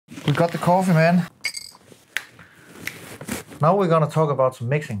We got the coffee, man. Now we're gonna talk about some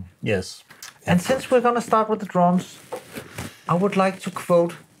mixing. Yes. And since we're gonna start with the drums, I would like to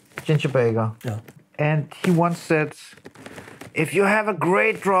quote Ginger Baker. Yeah. And he once said, if you have a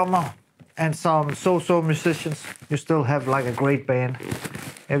great drummer and some so-so musicians, you still have like a great band.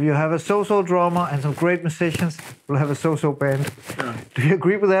 If you have a so-so drummer and some great musicians, you'll have a so-so band. Yeah. Do you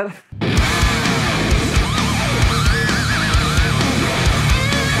agree with that?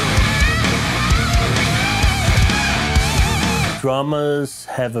 Drummers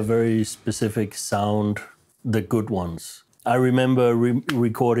have a very specific sound, the good ones. I remember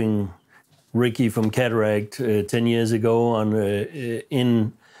recording Ricky from Cataract 10 years ago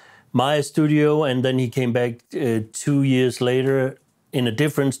in my studio, and then he came back 2 years later in a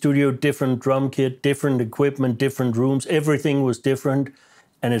different studio, different drum kit, different equipment, different rooms. Everything was different,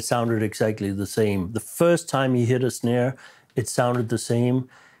 and it sounded exactly the same. The first time he hit a snare, it sounded the same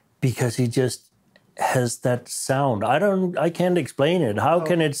because he just has that sound. I can't explain it. How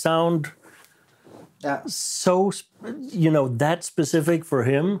can it sound so, that specific for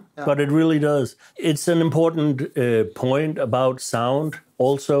him? Yeah. But it really does. It's an important point about sound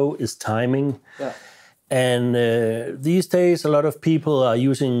also is timing. Yeah. And these days, a lot of people are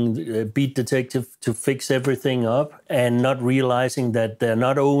using Beat Detective to fix everything up and not realizing that they're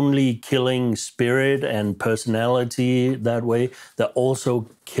not only killing spirit and personality that way, they're also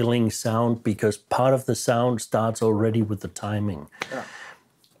killing sound because part of the sound starts already with the timing. Yeah.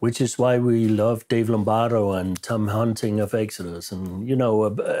 Which is why we love Dave Lombardo and Tom Hunting of Exodus. And,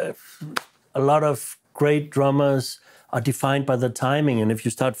 a lot of great drummers are defined by the timing. And if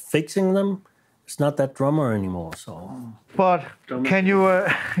you start fixing them, it's not that drummer anymore. So, but can you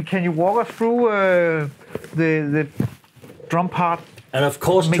walk us through the drum part? And of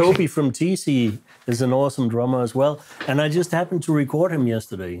course, Toby from TC is an awesome drummer as well. And I just happened to record him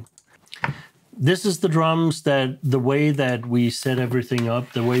yesterday. This is the drums that the way that we set everything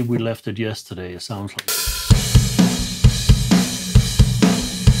up, the way we left it yesterday. It sounds like this.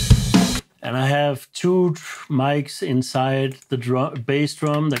 And I have 2 mics inside the bass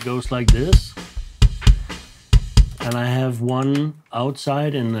drum that goes like this. And I have one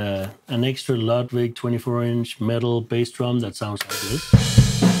outside in an extra Ludwig 24-inch metal bass drum that sounds like this.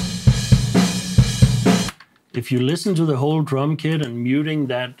 If you listen to the whole drum kit and muting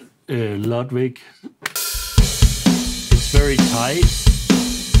that Ludwig, it's very tight.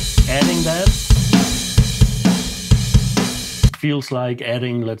 Adding that feels like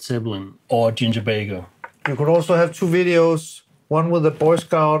adding Led Zeppelin or Ginger Baker. You could also have 2 videos, one with a Boy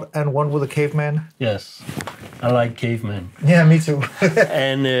Scout and one with a caveman. Yes, I like caveman. Yeah, me too.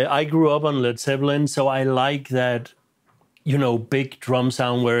 And I grew up on Led Zeppelin, so I like that, big drum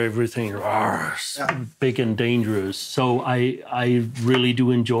sound where everything is big and dangerous. So I really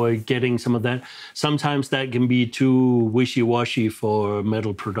do enjoy getting some of that. Sometimes that can be too wishy-washy for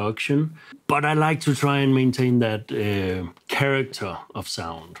metal production, but I like to try and maintain that character of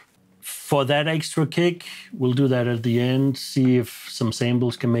sound. For that extra kick, we'll do that at the end, see if some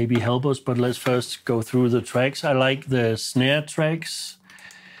samples can maybe help us, but let's first go through the tracks. I like the snare tracks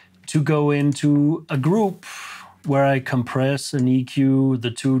to go into a group where I compress and EQ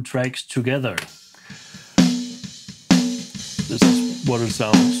the 2 tracks together. This is what it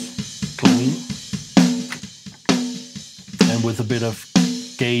sounds clean. And with a bit of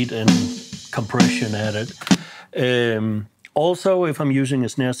gate and compression added. Also, if I'm using a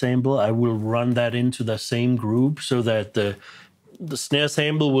snare sample, I will run that into the same group so that the snare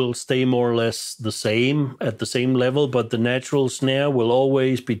sample will stay more or less the same, at the same level, but the natural snare will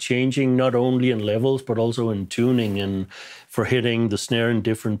always be changing, not only in levels, but also in tuning and for hitting the snare in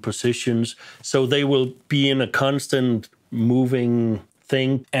different positions. So they will be in a constant moving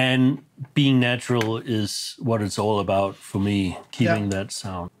thing. And being natural is what it's all about for me, keeping that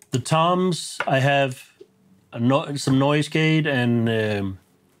sound. The toms, I have some noise gate and a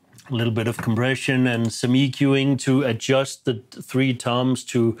little bit of compression and some EQing to adjust the 3 toms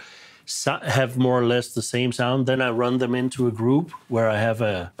to have more or less the same sound. Then I run them into a group where I have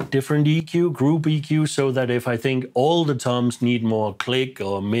a different EQ, group EQ, so that if I think all the toms need more click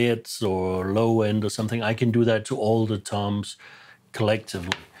or mids or low end or something, I can do that to all the toms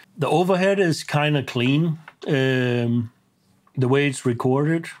collectively. The overhead is kind of clean, the way it's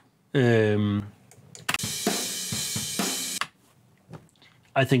recorded.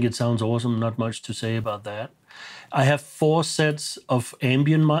 I think it sounds awesome, not much to say about that. I have 4 sets of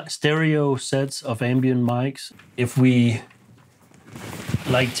stereo sets of ambient mics. If we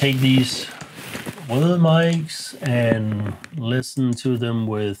take these with the mics and listen to them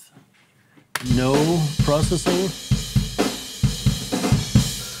with no processing,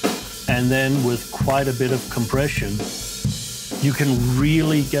 and then with quite a bit of compression, you can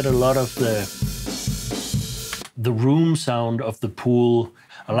really get a lot of the room sound of the pool.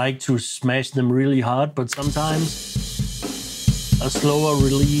 I like to smash them really hard, but sometimes a slower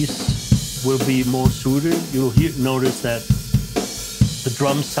release will be more suited. You'll notice that the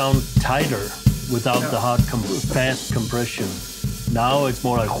drums sound tighter without the hard, fast compression. Now it's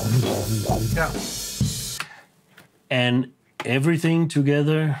more like... Yeah. And everything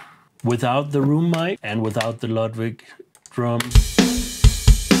together, without the room mic and without the Ludwig drum.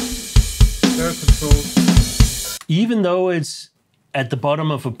 Very controlled. Even though it's at the bottom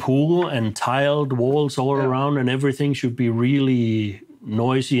of a pool and tiled walls all around and everything should be really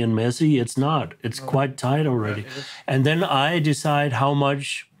noisy and messy, it's not. It's quite tight already. And then I decide how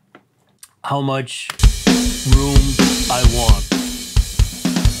much room I want.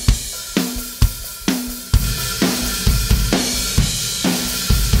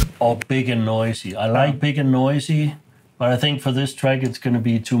 Or big and noisy. I like big and noisy, but I think for this track it's going to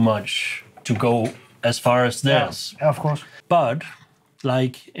be too much to go as far as this. Yeah, of course. But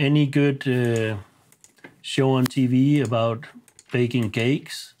like any good show on TV about baking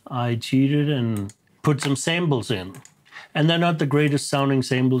cakes, I cheated and put some samples in. And they're not the greatest sounding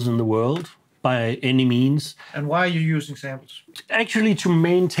samples in the world by any means. And why are you using samples? Actually, to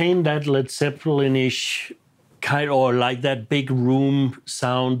maintain that Led Zeppelin-ish kind, or like that big room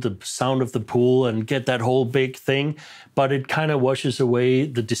sound, the sound of the pool, and get that whole big thing. But it kind of washes away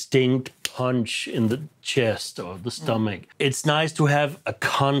the distinct punch in the chest or the stomach. It's nice to have a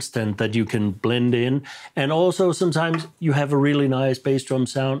constant that you can blend in. And also sometimes you have a really nice bass drum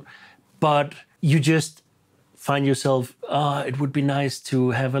sound, but you just find yourself, it would be nice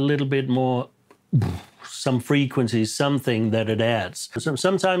to have a little bit more, some frequency, something that it adds.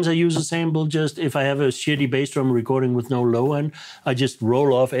 Sometimes I use a sample just if I have a shitty bass drum recording with no low end, I just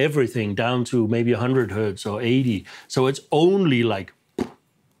roll off everything down to maybe 100 hertz or 80. So it's only like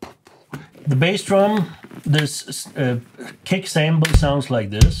the bass drum, this kick sample sounds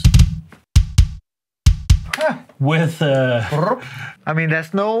like this. With I mean,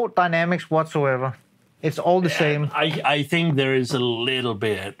 there's no dynamics whatsoever. It's all the same. I think there is a little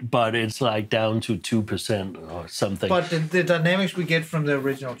bit, but it's like down to 2% or something. But the dynamics we get from the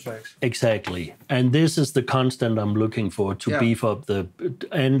original tracks. Exactly. And this is the constant I'm looking for to beef up the...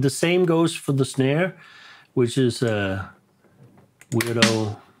 And the same goes for the snare, which is a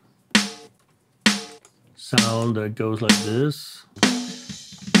weirdo sound that goes like this.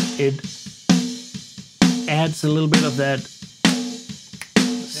 It adds a little bit of that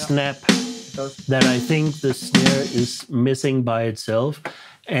snap that I think the snare is missing by itself.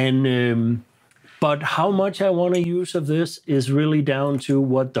 And but how much I want to use of this is really down to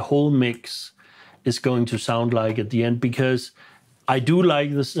what the whole mix is going to sound like at the end, because I do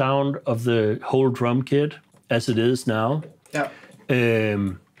like the sound of the whole drum kit as it is now. Yeah.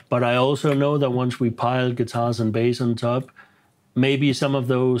 But I also know that once we pile guitars and bass on top, maybe some of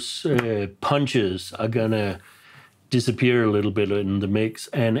those punches are gonna disappear a little bit in the mix,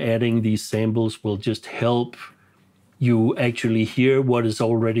 and adding these samples will just help you actually hear what is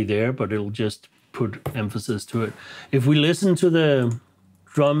already there, but it'll just put emphasis to it. If we listen to the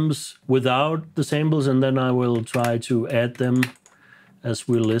drums without the samples, and then I will try to add them as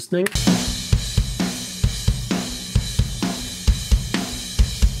we're listening.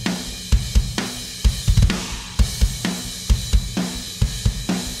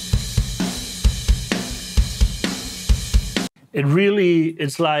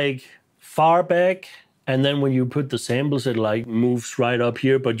 It's like far back, and then when you put the samples, it like moves right up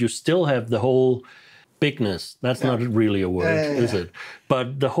here, but you still have the whole bigness. That's not really a word, is it?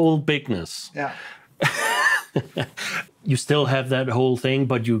 But the whole bigness. Yeah. You still have that whole thing,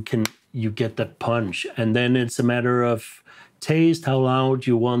 but you get that punch. And then it's a matter of taste, how loud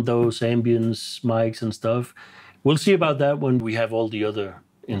you want those ambience mics and stuff. We'll see about that when we have all the other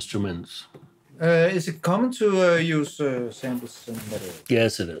instruments. Is it common to use samples in metal?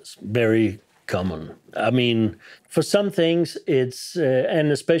 Yes, it is. Very common. I mean, for some things, it's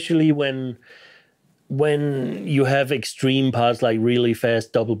and especially when you have extreme parts like really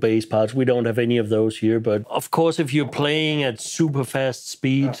fast double bass parts. We don't have any of those here, but of course, if you're playing at super fast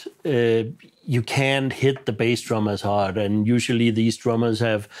speed, you can't hit the bass drum as hard. And usually, these drummers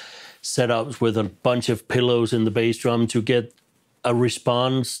have setups with a bunch of pillows in the bass drum to get a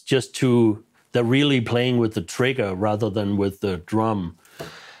response just to. They're really playing with the trigger rather than with the drum.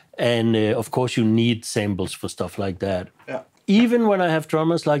 And of course, you need samples for stuff like that. Yeah. Even when I have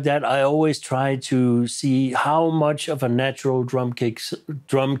drummers like that, I always try to see how much of a natural drum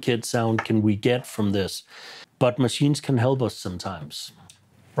kit sound can we get from this. But machines can help us sometimes.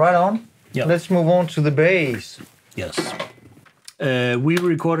 Right on. Yeah. Let's move on to the bass. Yes. We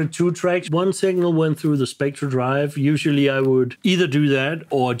recorded 2 tracks. One signal went through the Spectra Drive. Usually I would either do that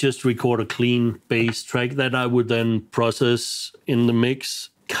or just record a clean bass track that I would then process in the mix,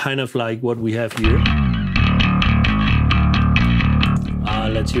 kind of like what we have here.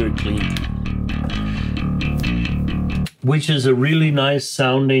 Let's hear it clean. Which is a really nice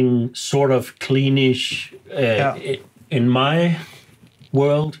sounding, sort of cleanish. In my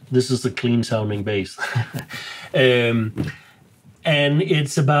world, this is the clean sounding bass. And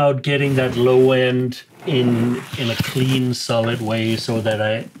it's about getting that low end in a clean, solid way so that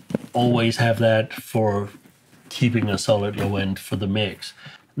I always have that for keeping a solid low end for the mix.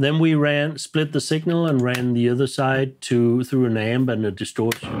 Then we split the signal and ran the other side through an amp and a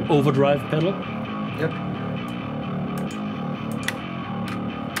distortion overdrive pedal. Yep.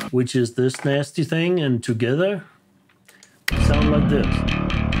 Which is this nasty thing, and together sound like this.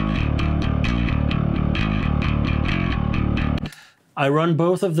 I run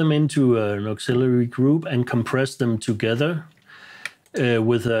both of them into an auxiliary group and compress them together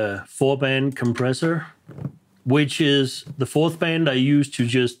with a 4-band compressor, which is the 4th band I use to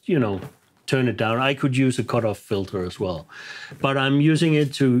just, turn it down. I could use a cutoff filter as well, but I'm using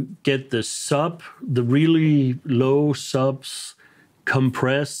it to get the really low subs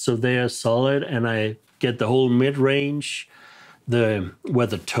compressed so they are solid, and I get the whole mid-range, where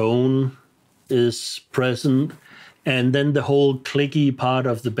the tone is present, and then the whole clicky part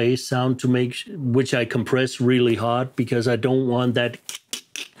of the bass sound which I compress really hard because I don't want that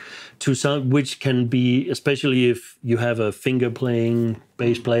to sound, which can be, especially if you have a finger playing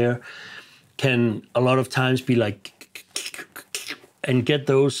bass player, can a lot of times be like, and get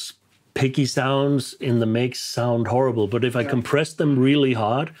those picky sounds in the mix sound horrible. But if I compress them really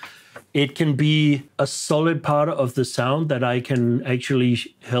hard, it can be a solid part of the sound that I can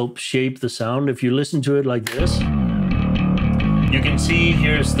actually help shape the sound. If you listen to it like this, you can see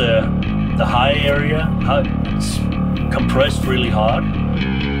here's the high area, how it's compressed really hard.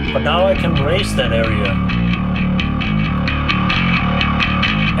 But now I can raise that area.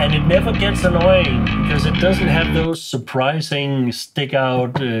 And it never gets annoying because it doesn't have those surprising stick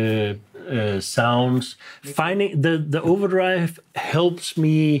out sounds. Finding the overdrive helps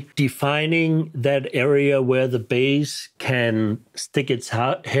me defining that area where the bass can stick its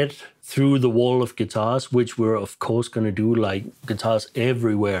head through the wall of guitars, which we're of course going to do, like guitars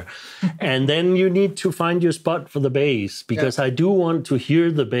everywhere. And then you need to find your spot for the bass, because I do want to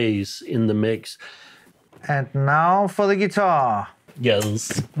hear the bass in the mix. And now for the guitar.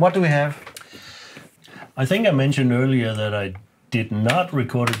 Yes. What do we have? I think I mentioned earlier that I did not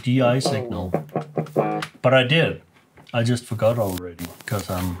record a DI signal, but I did. I just forgot already because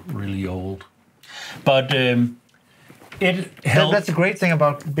I'm really old. But it helped. That's a great thing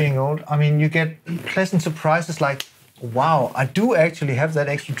about being old. I mean, you get pleasant surprises like, wow, I do actually have that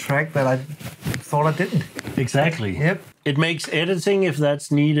extra track that I thought I didn't. Exactly. Yep. It makes editing, if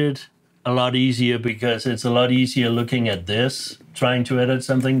that's needed, a lot easier, because it's a lot easier looking at this, trying to edit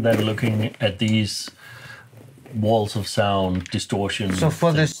something, than looking at these walls of sound, distortion. So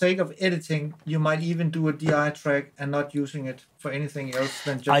for the sake of editing, you might even do a DI track and not using it for anything else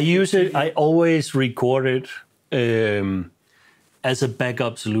than just... I always record it as a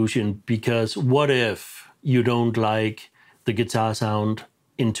backup solution, because what if you don't like the guitar sound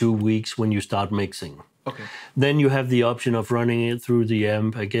in 2 weeks when you start mixing? Okay. Then you have the option of running it through the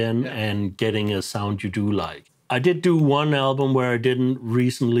amp again and getting a sound you do like. I did do one album where I didn't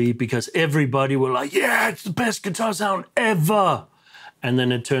recently, because everybody were like, yeah, it's the best guitar sound ever. And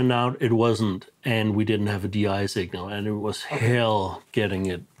then it turned out it wasn't, and we didn't have a DI signal, and it was hell getting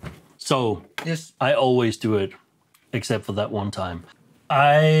it. So I always do it, except for that one time.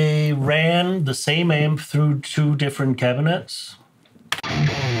 I ran the same amp through 2 different cabinets.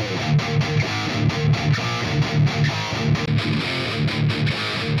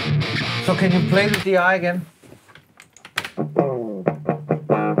 So can you play the DI again?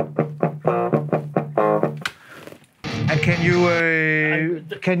 And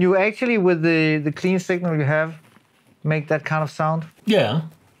can you actually, with the clean signal you have, make that kind of sound? Yeah,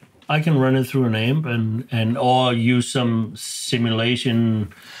 I can run it through an amp and or use some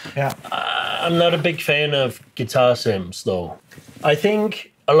simulation. Yeah. I'm not a big fan of guitar sims, though. I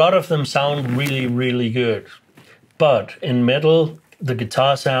think a lot of them sound really, really good. But in metal, the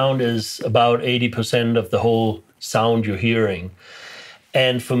guitar sound is about 80% of the whole sound you're hearing.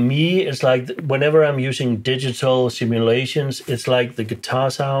 And for me, it's like whenever I'm using digital simulations, it's like the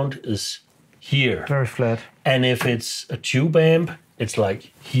guitar sound is here. Very flat. And if it's a tube amp, it's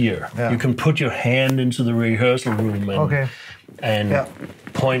like here. Yeah. You can put your hand into the rehearsal room and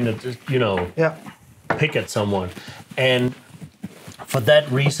point at, pick at someone. And for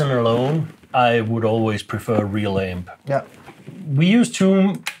that reason alone, I would always prefer real amp. Yeah. We use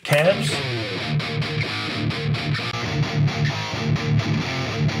 2 cabs.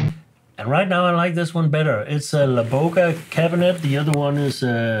 And right now I like this one better. It's a La Boca cabinet. The other one is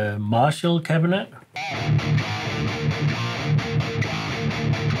a Marshall cabinet.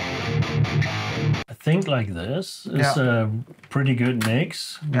 I think like this is a pretty good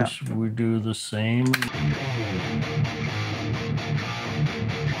mix, which we do the same.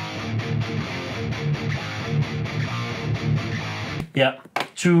 Yeah,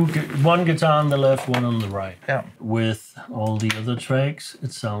 one guitar on the left, one on the right. Yeah. With all the other tracks,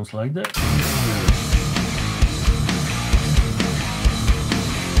 it sounds like that.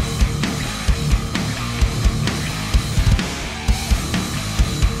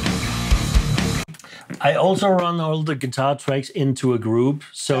 I also run all the guitar tracks into a group,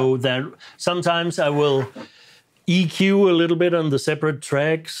 so that sometimes I will EQ a little bit on the separate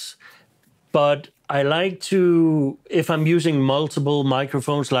tracks, but I like to, if I'm using multiple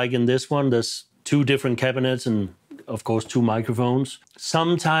microphones, like in this one, there's 2 different cabinets and, of course, 2 microphones.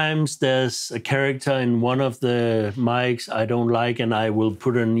 Sometimes there's a character in one of the mics I don't like, and I will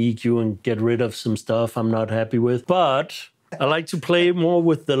put an EQ and get rid of some stuff I'm not happy with. But I like to play more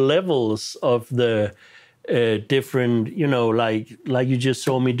with the levels of the different, like you just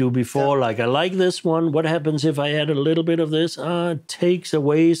saw me do before. Like, I like this one. What happens if I add a little bit of this? It takes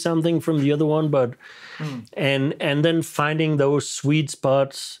away something from the other one, but and then finding those sweet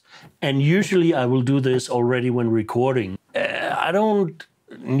spots. And usually I will do this already when recording. I don't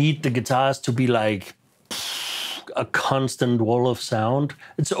need the guitars to be like a constant wall of sound.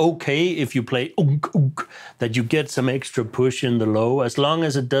 It's okay if you play that you get some extra push in the low, as long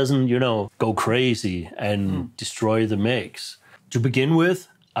as it doesn't, go crazy and destroy the mix. To begin with,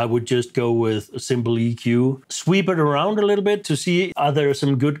 I would just go with a simple EQ, sweep it around a little bit to see are there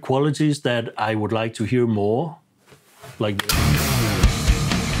some good qualities that I would like to hear more, like this.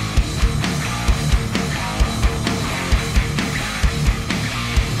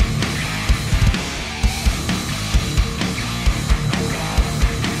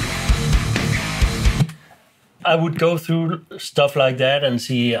 I would go through stuff like that and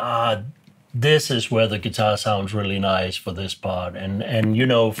see, this is where the guitar sounds really nice for this part, and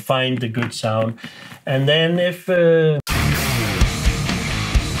find the good sound. And then if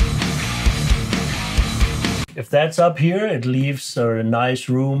that's up here, it leaves a nice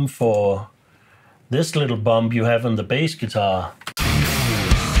room for this little bump you have on the bass guitar.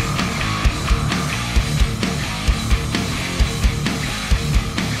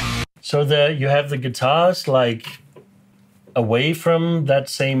 So there you have the guitars like away from that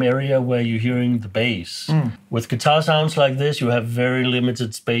same area where you're hearing the bass. With guitar sounds like this, you have very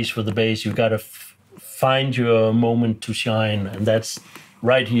limited space for the bass. You got to find your moment to shine, and that's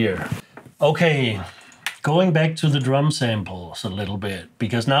right here. Okay, going back to the drum samples a little bit,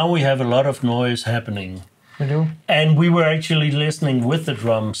 because now we have a lot of noise happening. We do. And we were actually listening with the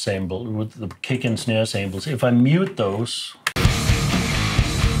drum sample, with the kick and snare samples. If I mute those,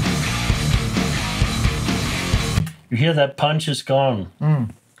 you hear that punch is gone.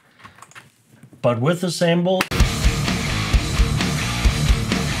 But with the sample,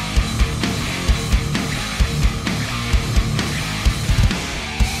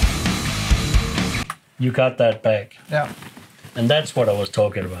 you got that back. Yeah. And that's what I was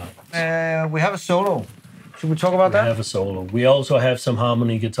talking about. We have a solo. Should we talk about that? We have a solo. We also have some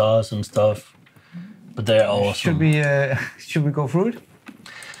harmony guitars and stuff, but they're awesome. Should we go through it?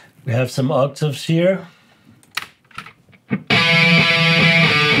 We have some octaves here.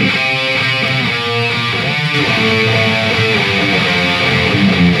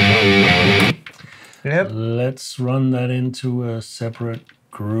 Yep. Let's run that into a separate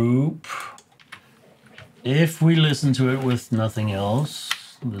group. If we listen to it with nothing else,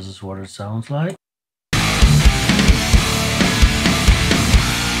 this is what it sounds like.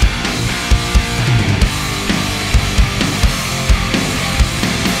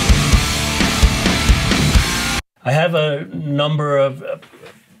 I have a number of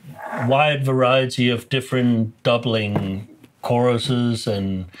wide variety of different doubling choruses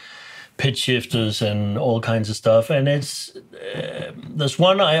and pitch shifters and all kinds of stuff. And it's there's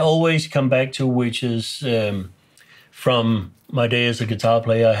one I always come back to, which is from my day as a guitar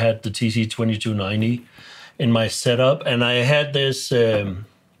player. I had the TC-2290 in my setup, and I had this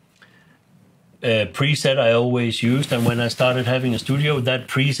preset I always used, and when I started having a studio, that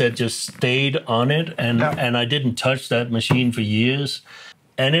preset just stayed on it, and I didn't touch that machine for years.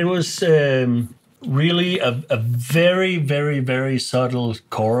 And it was really a very, very, very subtle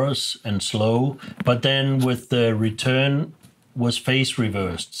chorus and slow, but then with the return was phase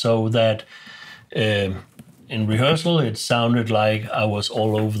reversed, so that in rehearsal it sounded like I was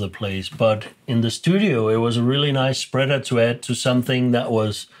all over the place. But in the studio, it was a really nice spreader to add to something that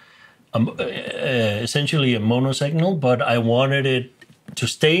was essentially a mono signal, but I wanted it to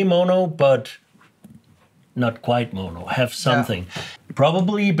stay mono, but not quite mono, have something. Yeah.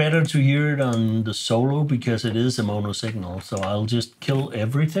 Probably better to hear it on the solo because it is a mono signal. So I'll just kill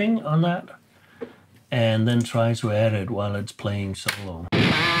everything on that and then try to add it while it's playing solo.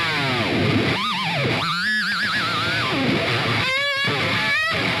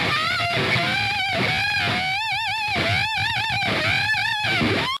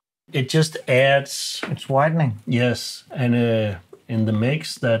 It just adds... It's widening. Yes, and in the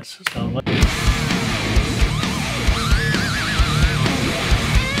mix, that sounds like...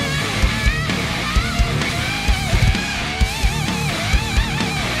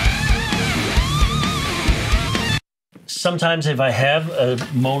 Sometimes if I have a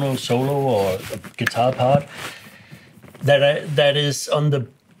mono solo or a guitar part that is on the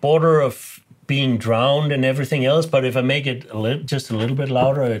border of being drowned and everything else, but if I make it just a little bit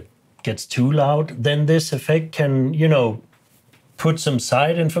louder, it gets too loud, then this effect can, you know, put some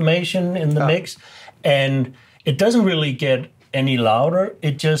side information in the mix, and it doesn't really get any louder.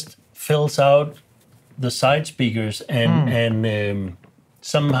 It just fills out the side speakers, and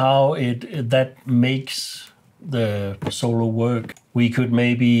somehow that makes the solo work. We could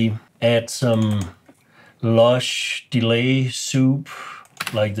maybe add some lush delay soup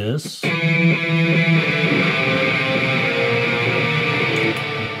like this.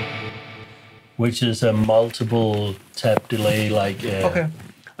 Which is a multiple tap delay, like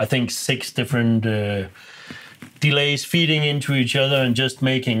I think 6 different delays feeding into each other and just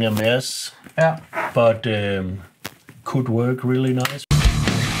making a mess. Yeah. But could work really nice.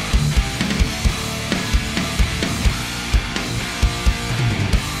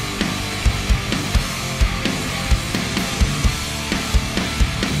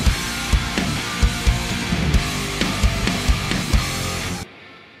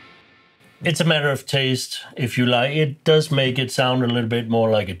 It's a matter of taste, if you like. It does make it sound a little bit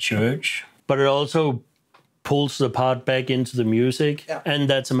more like a church, but it also pulls the part back into the music, and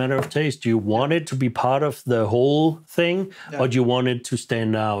that's a matter of taste. Do you want it to be part of the whole thing, or do you want it to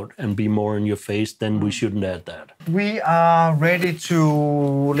stand out and be more in your face? Then we shouldn't add that. We are ready to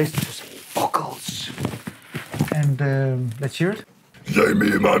listen to some vocals, and let's hear it.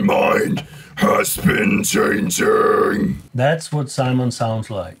 Lately my mind has been changing. That's what Simon sounds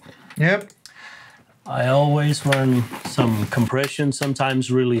like. Yep. I always run some compression,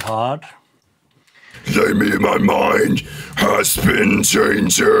 sometimes really hard. Lately my mind has been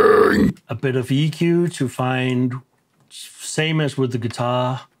changing. A bit of EQ to find, same as with the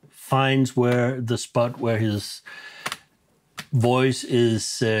guitar, finds where the spot where his voice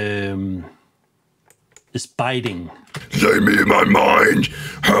is biting. Lately my mind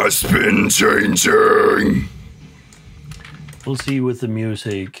has been changing. We'll see with the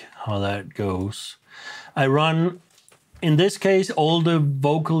music how that goes. I run, in this case, all the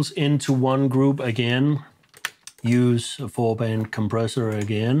vocals into one group again. Use a 4-band compressor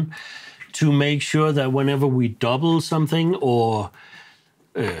again to make sure that whenever we double something or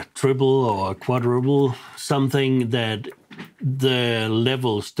triple or quadruple something, that the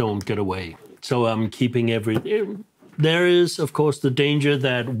levels don't get away. So I'm keeping there is, of course, the danger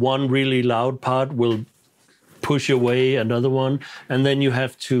that one really loud part will push away another one, and then you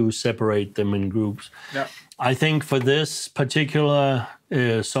have to separate them in groups. Yeah. I think for this particular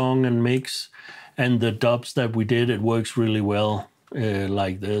song and mix and the dubs that we did, it works really well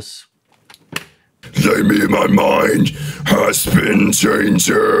like this. Lately my mind has been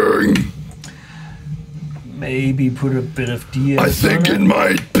changing. Maybe put a bit of DS I think it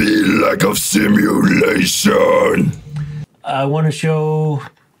might be lack of simulation. I want to show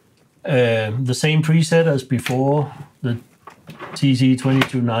the same preset as before, the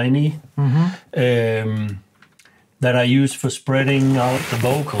TC2290, that I use for spreading out the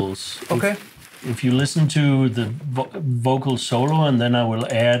vocals. Okay. If you listen to the vocal solo, and then I will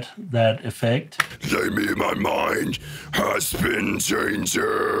add that effect. Lately my mind has been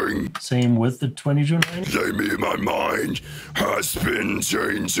changing. Same with the 2290. Lately my mind has been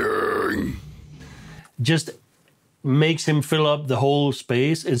changing. Just makes him fill up the whole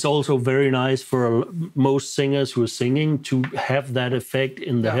space. It's also very nice for most singers who are singing to have that effect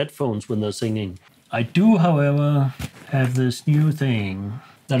in the headphones when they're singing. I do, however, have this new thing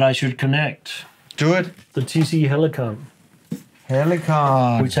that I should connect. Do it. The TC Helicon.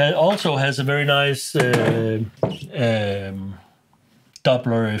 Helicon. Which also has a very nice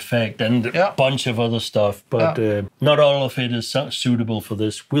Doppler effect and a bunch of other stuff, but not all of it is suitable for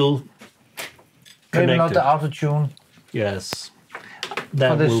this. We'll Maybe connect not it. the auto-tune Yes.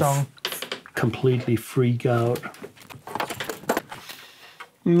 That for this will song. completely freak out.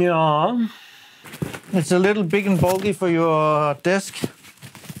 Yeah. It's a little big and bulky for your desk,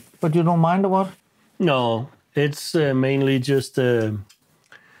 but you don't mind or what? No, it's mainly just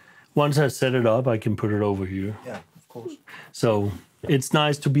once I set it up, I can put it over here. Yeah, of course. So it's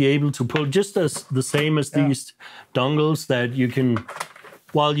nice to be able to pull just as the same as these dongles that you can,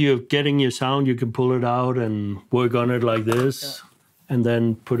 while you're getting your sound, you can pull it out and work on it like this and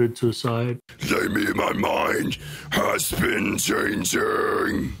then put it to the side. Lately my mind has been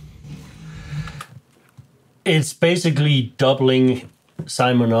changing. It's basically doubling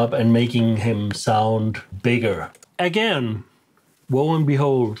Simon up and making him sound bigger. Again, woe and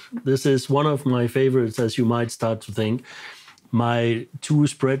behold, this is one of my favorites, as you might start to think. My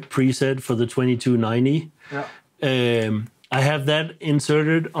 2-spread preset for the 2290. I have that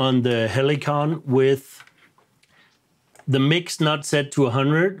inserted on the Helicon with the mix not set to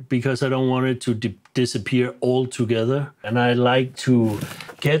 100 because I don't want it to disappear altogether. And I like to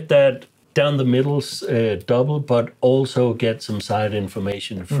get that down the middle double, but also get some side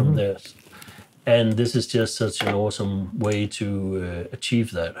information from this. And this is just such an awesome way to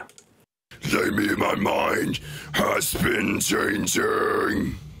achieve that. Lately my mind has been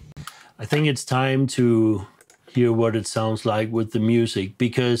changing. I think it's time to hear what it sounds like with the music,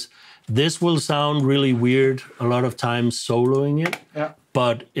 because this will sound really weird a lot of times soloing it,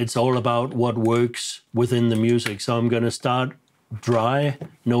 but it's all about what works within the music. So I'm going to start dry,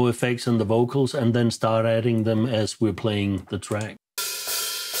 no effects on the vocals, and then start adding them as we're playing the track.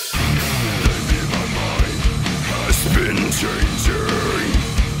 Lately my mind has been changing.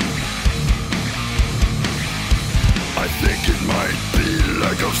 I think it might be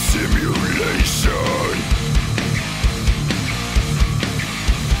like a simulation.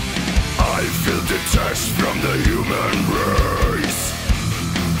 I feel detached from the human race.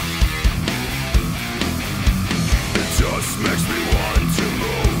 It just makes me want to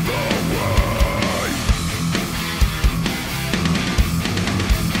move away.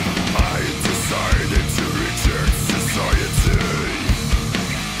 I decided to reject society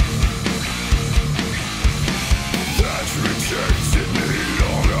that rejected me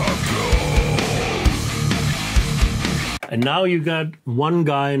long ago. And now you got one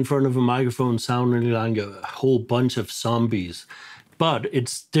guy in front of a microphone sounding like a whole bunch of zombies, but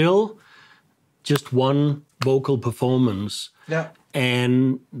it's still just one vocal performance.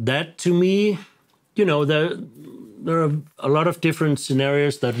 And that, to me, you know, there are a lot of different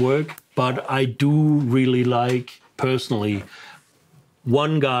scenarios that work, but I do really like, personally,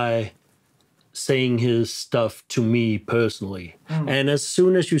 one guy saying his stuff to me personally. And as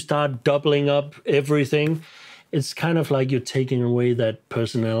soon as you start doubling up everything, it's kind of like you're taking away that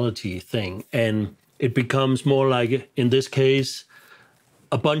personality thing. And it becomes more like, in this case,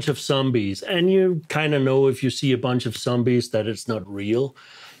 a bunch of zombies. And you kind of know if you see a bunch of zombies that it's not real.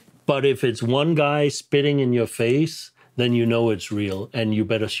 But if it's one guy spitting in your face, then you know it's real and you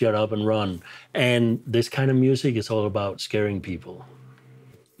better shut up and run. And this kind of music is all about scaring people.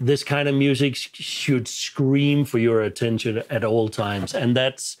 This kind of music should scream for your attention at all times. And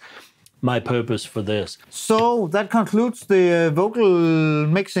that's my purpose for this. So that concludes the vocal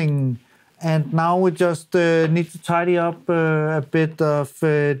mixing, and now we just need to tidy up a bit of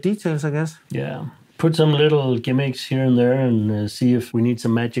details, I guess. Yeah. Put some little gimmicks here and there and see if we need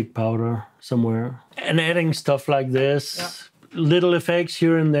some magic powder somewhere. And adding stuff like this, little effects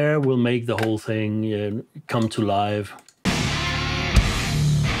here and there will make the whole thing come to life.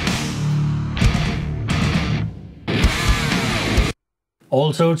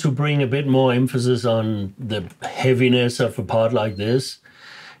 Also, to bring a bit more emphasis on the heaviness of a part like this,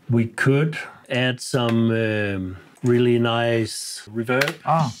 we could add some really nice reverb.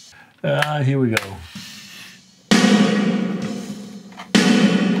 Here we go.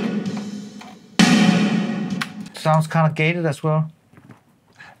 Sounds kind of gated as well.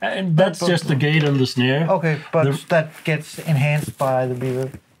 And that's just the gate and the snare. Okay, but that gets enhanced by the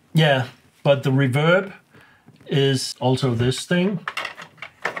reverb. Yeah, but the reverb is also this thing.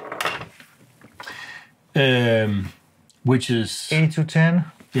 Which is 8210.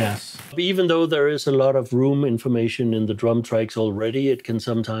 Yes. Even though there is a lot of room information in the drum tracks already, it can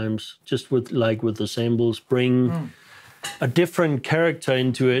sometimes, just with the samples, bring a different character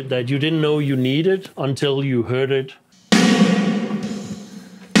into it that you didn't know you needed until you heard it.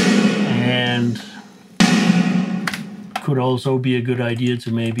 And could also be a good idea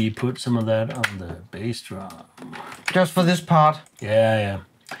to maybe put some of that on the bass drum. Just for this part. Yeah.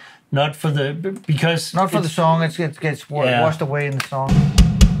 Not for the because not for the song. It gets washed away in the song.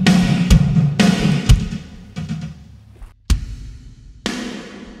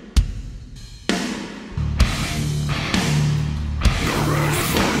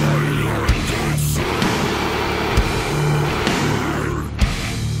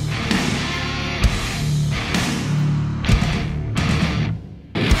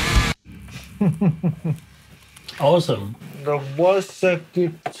 Awesome. There was a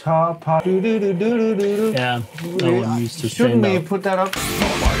guitar part. Yeah, that one needs to stand Shouldn't we out. put that up?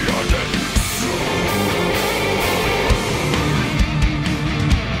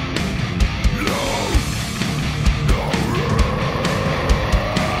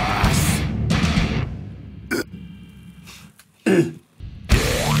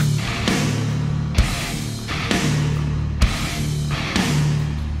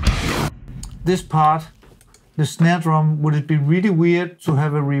 This part, the snare drum, would it be really weird to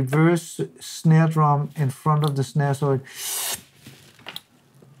have a reverse snare drum in front of the snare? So it,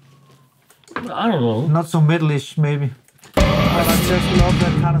 I don't know. not so metalish, maybe. But I just love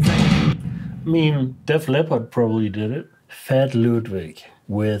that kind of thing. I mean, Def Leppard probably did it. Fat Ludwig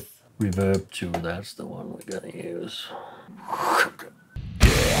with reverb too. That's the one we're gonna use.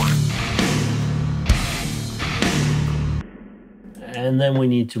 And then we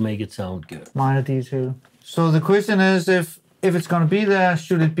need to make it sound good. Minor detail. So the question is, if it's gonna be there,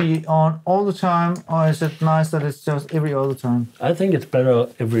 should it be on all the time, or is it nice that it's just every other time? I think it's better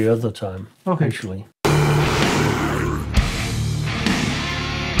every other time, Okay. actually.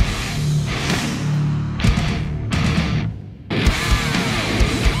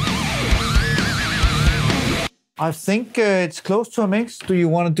 I think it's close to a mix. Do you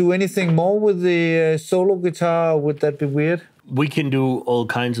want to do anything more with the solo guitar, or would that be weird? We can do all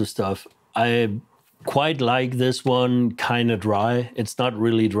kinds of stuff. I quite like this one, kind of dry. It's not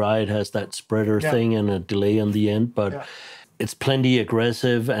really dry. It has that spreader thing and a delay on the end, but it's plenty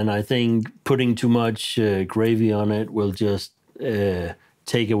aggressive. And I think putting too much gravy on it will just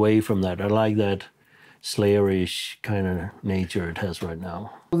take away from that. I like that Slayer-ish kind of nature it has right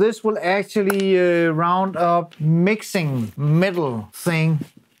now. This will actually round up mixing metal thing,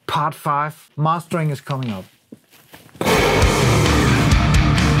 part 5. Mastering is coming up.